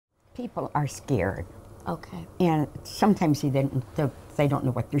People are scared. Okay. And sometimes they don't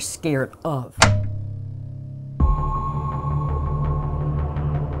know what they're scared of.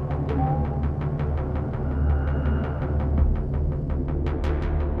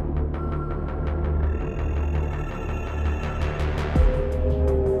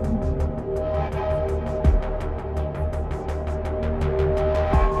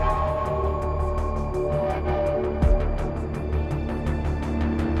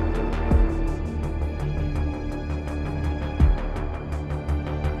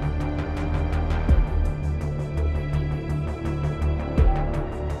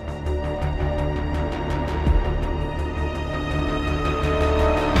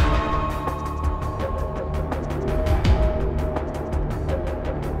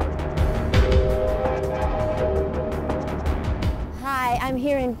 I'm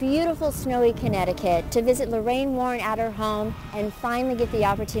here in beautiful, snowy Connecticut to visit Lorraine Warren at her home and finally get the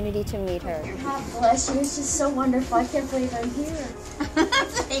opportunity to meet her. God bless you. It's just so wonderful. I can't believe I'm here.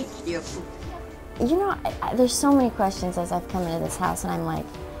 Thank you. You know, there's so many questions as I've come into this house, and I'm like,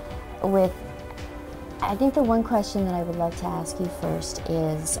 I think the one question that I would love to ask you first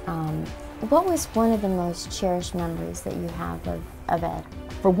is, what was one of the most cherished memories that you have of Ed?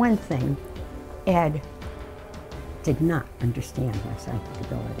 For one thing, Ed did not understand my psychic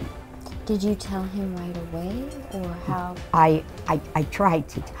ability. Did you tell him right away, or how? I tried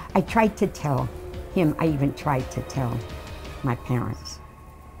to tell him. I even tried to tell my parents,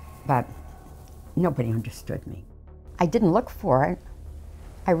 but nobody understood me. I didn't look for it.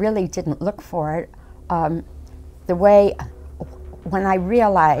 I really didn't look for it. When I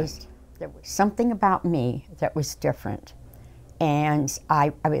realized there was something about me that was different, and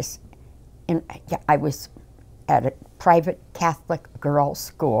I was at a private Catholic girls'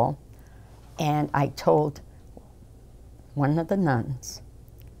 school, and I told one of the nuns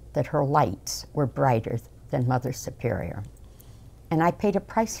that her lights were brighter than Mother Superior. And I paid a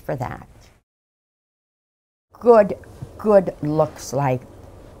price for that. Good looks like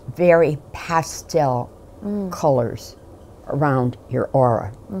very pastel colors around your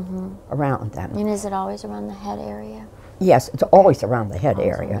aura, around them. And is it always around the head area? Yes, it's always around the head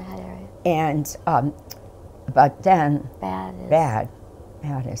area. Around the head area. And but then Bad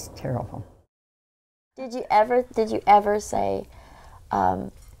is terrible. Did you ever say,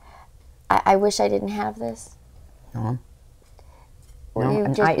 I wish I didn't have this? No. Were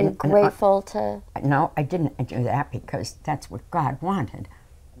you just grateful to? No, I didn't do that because that's what God wanted.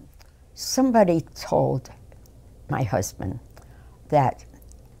 Somebody told my husband that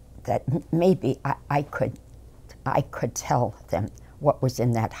maybe I could tell them what was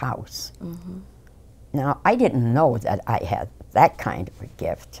in that house. Now, I didn't know that I had that kind of a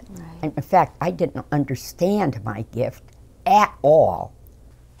gift. Right. And in fact, I didn't understand my gift at all.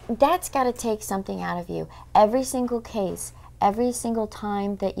 That's got to take something out of you. Every single case, every single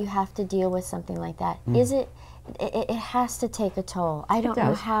time that you have to deal with something like that, it has to take a toll. I don't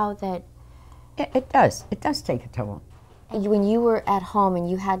know how that... It does. It does take a toll. When you were at home and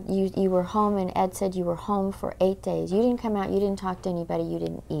you were home and Ed said you were home for 8 days, you didn't come out, you didn't talk to anybody, you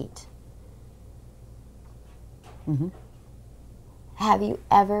didn't eat. Have you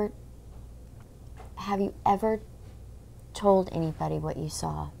ever told anybody what you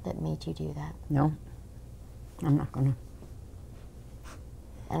saw that made you do that? No, I'm not gonna.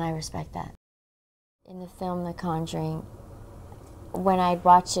 And I respect that. In the film The Conjuring, when I'd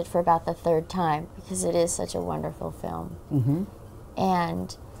watched it for about the third time, because it is such a wonderful film,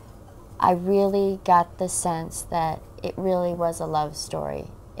 and I really got the sense that it really was a love story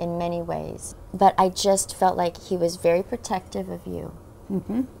in many ways. But I just felt like he was very protective of you.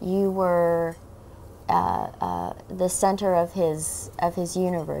 You were the center of his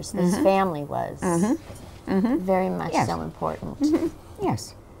universe. His family was very much so important.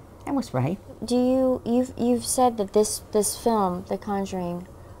 Yes, that was right. You've said that this film, The Conjuring,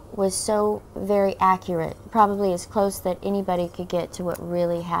 was so very accurate, probably as close that anybody could get to what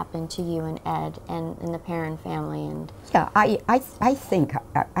really happened to you and Ed and the Perrin family. And yeah, I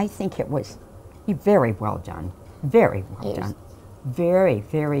think it was very well done. Very well done. Very,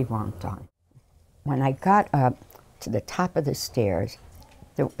 very well done. When I got up to the top of the stairs,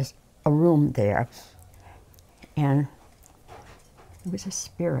 there was a room there, and there was a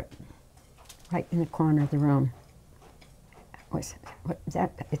spirit right in the corner of the room.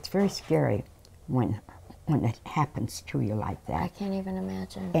 It's very scary when it happens to you like that. I can't even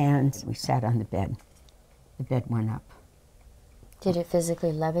imagine. And we sat on the bed. The bed went up. Did it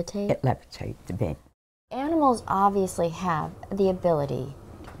physically levitate? It levitated the bed. Animals obviously have the ability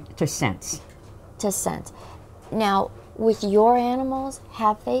to sense. To sense. Now, with your animals,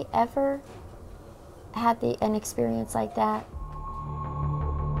 have they ever had an experience like that?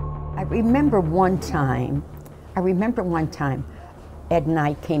 I remember one time, Ed and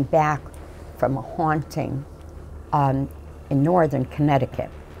I came back from a haunting in northern Connecticut.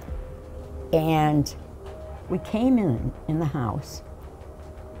 And we came in the house,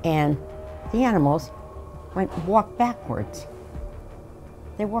 and the animals walked backwards.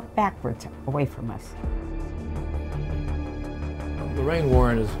 They walked backwards away from us. Lorraine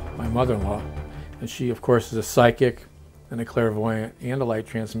Warren is my mother-in-law, and she, of course, is a psychic and a clairvoyant and a light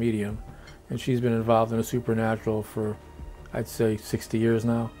trance medium, and she's been involved in the supernatural for, I'd say, 60 years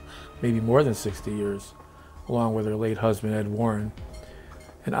now, maybe more than 60 years, along with her late husband, Ed Warren.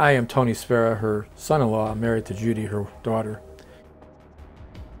 And I am Tony Sfera, her son-in-law, married to Judy, her daughter.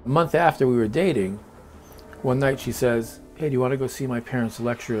 A month after we were dating, one night she says, "Hey, do you want to go see my parents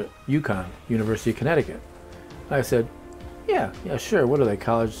lecture at UConn, University of Connecticut?" And I said, yeah, sure. What are they,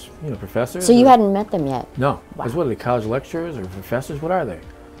 college, professors? So you hadn't met them yet? No. Wow. I said, what are they, college lecturers or professors? What are they?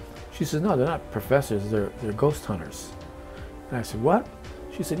 She says, no, they're not professors, they're ghost hunters. And I said, what?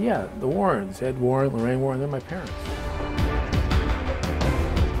 She said, yeah, the Warrens, Ed Warren, Lorraine Warren, they're my parents.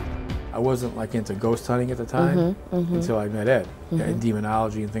 I wasn't like into ghost hunting at the time until I met Ed, and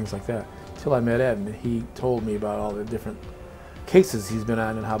demonology and things like that. Until I met Ed, and he told me about all the different cases he's been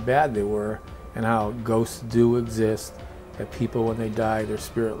on and how bad they were, and how ghosts do exist, that people, when they die, their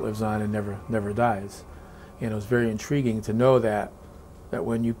spirit lives on and never dies. And it was very intriguing to know that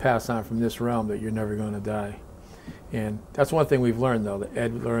when you pass on from this realm, that you're never going to die. And that's one thing we've learned, though, that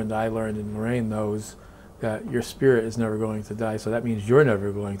Ed learned, I learned, and Lorraine knows, that your spirit is never going to die, so that means you're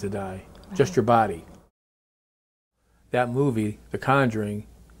never going to die, just your body. That movie, The Conjuring,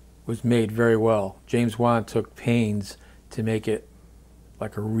 was made very well. James Wan took pains to make it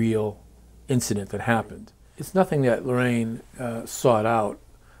like a real incident that happened. It's nothing that Lorraine sought out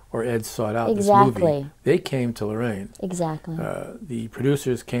or Ed sought out. Exactly. This movie. They came to Lorraine. Exactly. The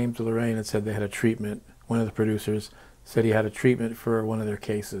producers came to Lorraine and said they had a treatment. One of the producers said he had a treatment for one of their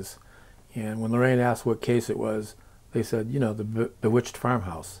cases. And when Lorraine asked what case it was, they said, the Bewitched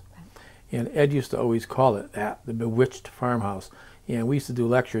Farmhouse. And Ed used to always call it that, the Bewitched Farmhouse. And we used to do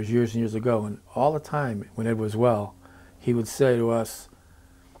lectures years and years ago, and all the time when Ed was well, he would say to us,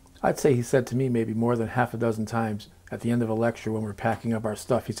 I'd say he said to me maybe more than half a dozen times at the end of a lecture when we're packing up our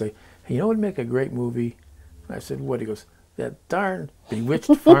stuff, he'd say, hey, what would make a great movie? And I said, what? He goes, that darn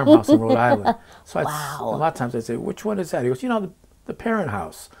Bewitched Farmhouse in Rhode Island. So Wow. A lot of times I'd say, which one is that? He goes, the Parent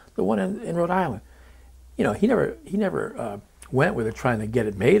House, the one in Rhode Island. He never went with it trying to get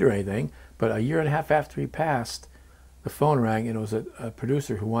it made or anything, but a year and a half after he passed, the phone rang, and it was a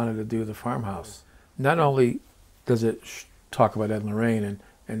producer who wanted to do the farmhouse. Not only does it talk about Ed and Lorraine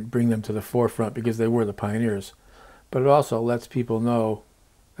and bring them to the forefront because they were the pioneers, but it also lets people know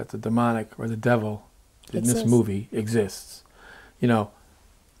that the demonic or the devil in this movie exists.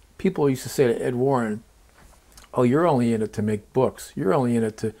 People used to say to Ed Warren, oh, you're only in it to make books. You're only in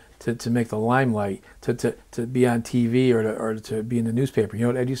it to make the limelight, to be on TV or to be in the newspaper. You know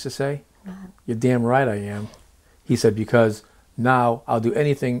what Ed used to say? You're damn right I am. He said, because now I'll do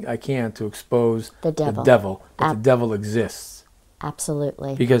anything I can to expose the devil, that the devil exists.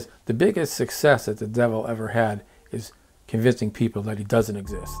 Absolutely. Because the biggest success that the devil ever had is convincing people that he doesn't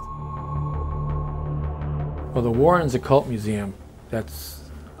exist. Well, the Warrens Occult Museum that's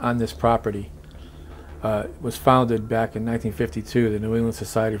on this property was founded back in 1952, the New England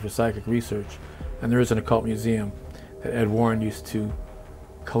Society for Psychic Research, and there is an occult museum that Ed Warren used to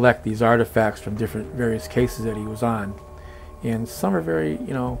collect these artifacts from various cases that he was on. And some are very,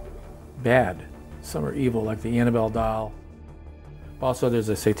 bad. Some are evil, like the Annabell doll. Also, there's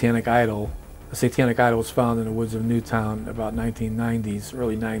a satanic idol. The satanic idol was found in the woods of Newtown about 1990s,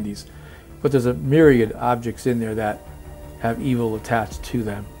 early 90s. But there's a myriad of objects in there that have evil attached to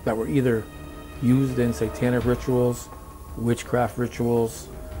them, that were either used in satanic rituals, witchcraft rituals,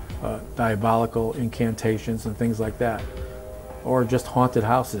 diabolical incantations and things like that, or just haunted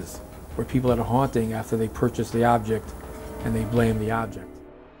houses where people that are haunting after they purchase the object and they blame the object.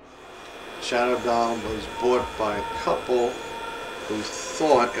 Shadow doll was bought by a couple who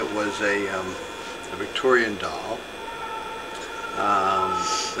thought it was a Victorian doll.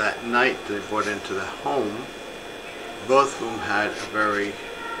 That night they brought into the home, both of them had a very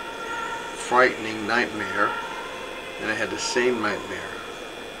frightening nightmare, and they had the same nightmare.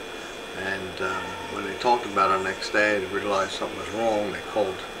 And when they talked about it the next day, they realized something was wrong. They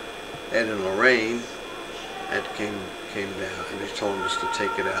called Ed and Lorraine. Ed came down, and they told him just to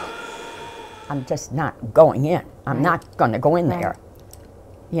take it out. I'm just not going in. I'm not going to go in there.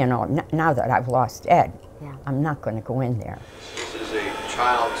 Now that I've lost Ed. Yeah. I'm not going to go in there. This is a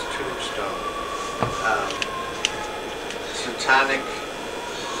child's tombstone. Satanic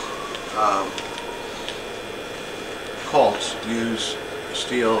cults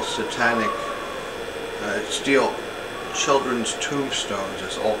steal children's tombstones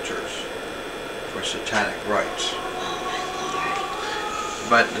as altars for satanic rites.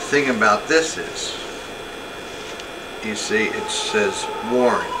 But the thing about this is, you see, it says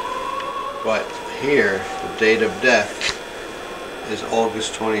Warren, but here the date of death is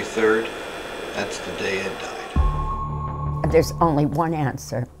August 23rd. That's the day it died. There's only one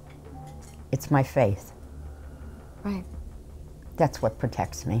answer. It's my faith. Right. That's what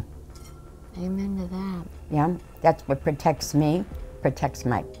protects me. Amen to that. Yeah, that's what protects me, protects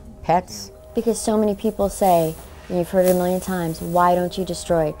my pets. Because so many people say, and you've heard it a million times, why don't you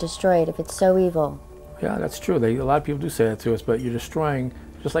destroy it? Destroy it if it's so evil. Yeah, that's true. A lot of people do say that to us, but you're destroying,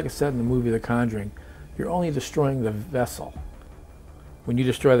 just like I said in the movie The Conjuring, you're only destroying the vessel. When you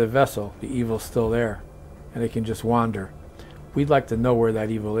destroy the vessel, the evil's still there, and it can just wander. We'd like to know where that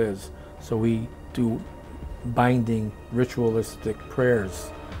evil is, so we do binding ritualistic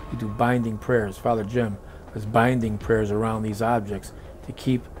prayers. We do binding prayers. Father Jim does binding prayers around these objects to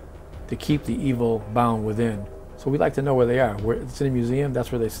keep the evil bound within. So we like to know where they are. Where it's in a museum,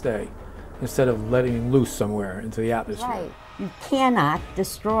 that's where they stay, instead of letting them loose somewhere into the atmosphere. Right. You cannot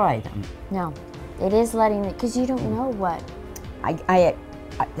destroy them. No. It is letting it, because you don't know what.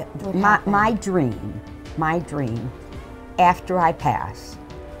 My dream, after I pass,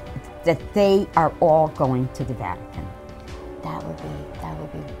 that they are all going to the Vatican. That would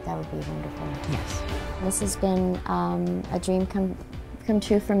be wonderful. Yes. This has been a dream come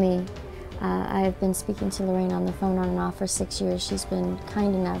true for me. I've been speaking to Lorraine on the phone on and off for 6 years. She's been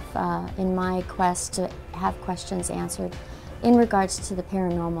kind enough in my quest to have questions answered in regards to the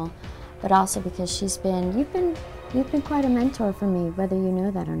paranormal, but also because you've been quite a mentor for me, whether you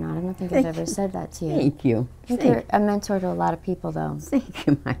know that or not. I don't think I've ever said that to you. Thank you. I think you're a mentor to a lot of people, though. Thank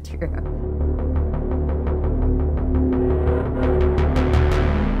you, my dear.